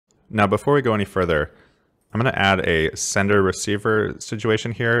Now, before we go any further, I'm going to add a sender-receiver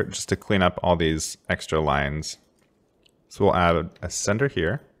situation here just to clean up all these extra lines. So we'll add a sender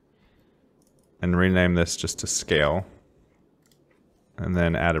here and rename this just to scale. And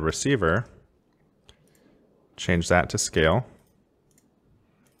then add a receiver, change that to scale.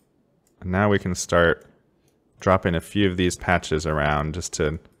 And now we can start dropping a few of these patches around just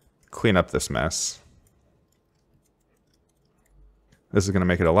to clean up this mess. This is going to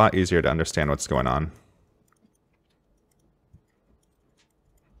make it a lot easier to understand what's going on.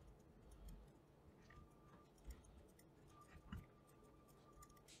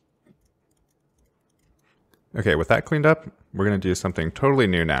 Okay, with that cleaned up, we're going to do something totally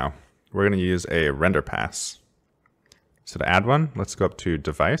new now. We're going to use a render pass. So to add one, let's go up to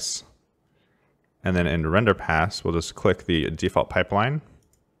Device. And then in Render Pass, we'll just click the default pipeline.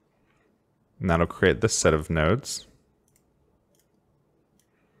 And that'll create this set of nodes.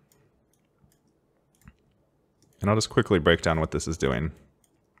 And I'll just quickly break down what this is doing.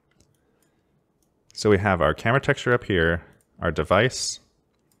 So we have our camera texture up here, our device,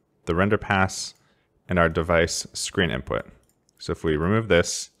 the render pass, and our device screen input. So if we remove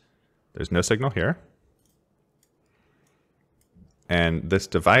this, there's no signal here. And this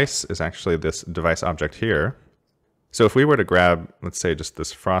device is actually this device object here. So if we were to grab, let's say, just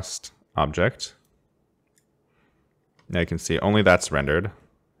this frost object, now you can see only that's rendered.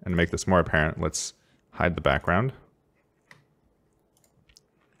 And to make this more apparent, let's hide the background.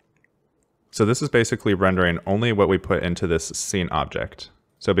 So this is basically rendering only what we put into this scene object.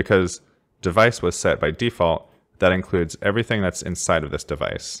 So because device was set by default, that includes everything that's inside of this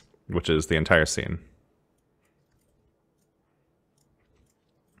device, which is the entire scene.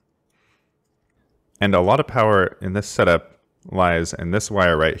 And a lot of power in this setup lies in this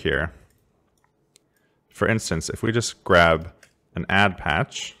wire right here. For instance, if we just grab an add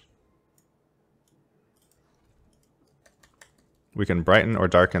patch, we can brighten or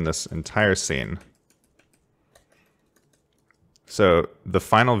darken this entire scene. So the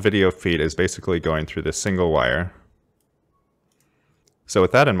final video feed is basically going through this single wire. So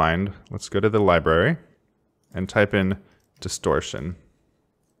with that in mind, let's go to the library and type in distortion.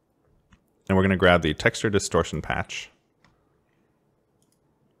 And we're going to grab the texture distortion patch.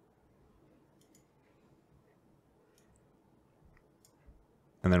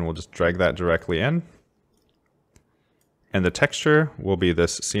 And then we'll just drag that directly in. And the texture will be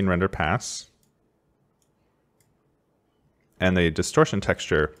this scene render pass. And the distortion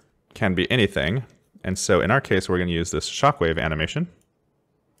texture can be anything. And so in our case, we're going to use this shockwave animation.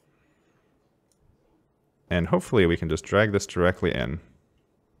 And hopefully we can just drag this directly in.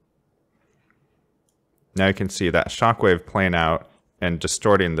 Now you can see that shockwave playing out and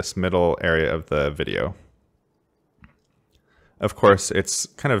distorting this middle area of the video. Of course, it's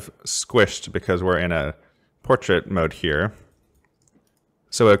kind of squished because we're in a portrait mode here.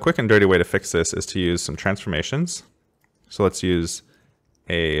 So a quick and dirty way to fix this is to use some transformations. So let's use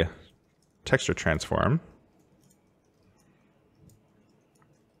a texture transform.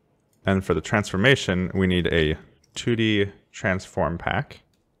 And for the transformation, we need a 2D transform pack.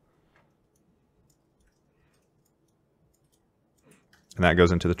 And that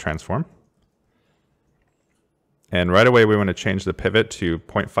goes into the transform. And right away, we want to change the pivot to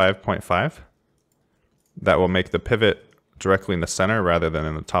 0.5, 0.5. That will make the pivot directly in the center rather than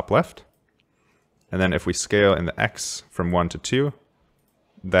in the top left. And then if we scale in the X from 1 to 2,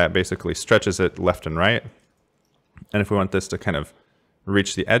 that basically stretches it left and right. And if we want this to kind of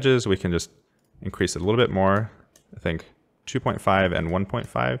reach the edges, we can just increase it a little bit more. I think 2.5 and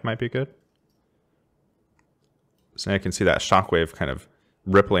 1.5 might be good. So now you can see that shockwave kind of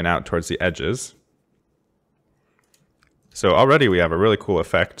rippling out towards the edges. So already we have a really cool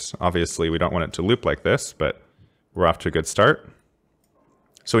effect. Obviously, we don't want it to loop like this, but we're off to a good start.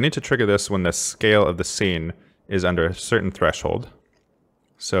 So we need to trigger this when the scale of the scene is under a certain threshold.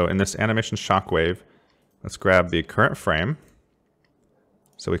 So in this animation shockwave, let's grab the current frame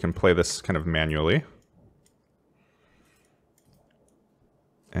so we can play this kind of manually.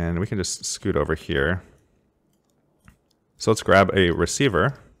 And we can just scoot over here. So let's grab a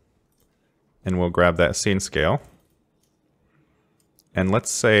receiver and we'll grab that scene scale. And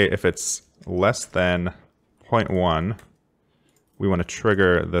let's say if it's less than 0.1, we want to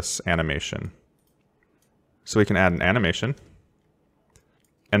trigger this animation. So we can add an animation,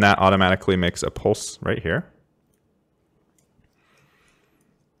 and that automatically makes a pulse right here.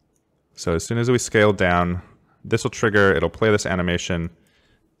 So as soon as we scale down, this will trigger, it'll play this animation,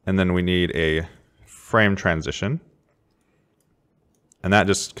 and then we need a frame transition. And that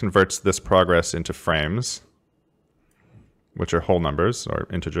just converts this progress into frames. which are whole numbers or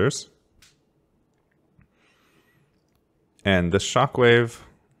integers. And this shockwave,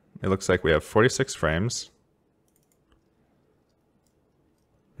 it looks like we have 46 frames.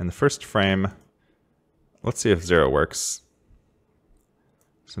 And the first frame, let's see if 0 works.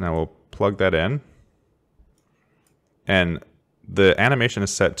 So now we'll plug that in. And the animation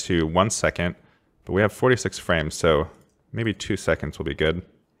is set to 1 second, but we have 46 frames, so maybe 2 seconds will be good.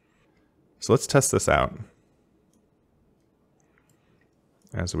 So let's test this out.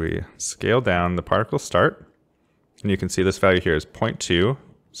 As we scale down the particle start, and you can see this value here is 0.2.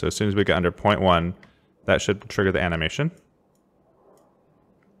 So as soon as we get under 0.1, that should trigger the animation.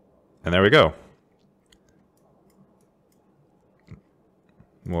 And there we go.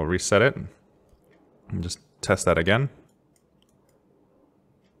 We'll reset it and just test that again.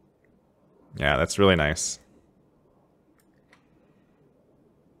 Yeah, that's really nice.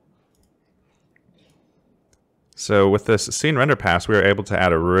 So with this scene render pass, we were able to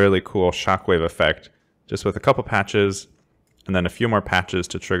add a really cool shockwave effect just with a couple patches and then a few more patches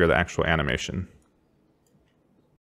to trigger the actual animation.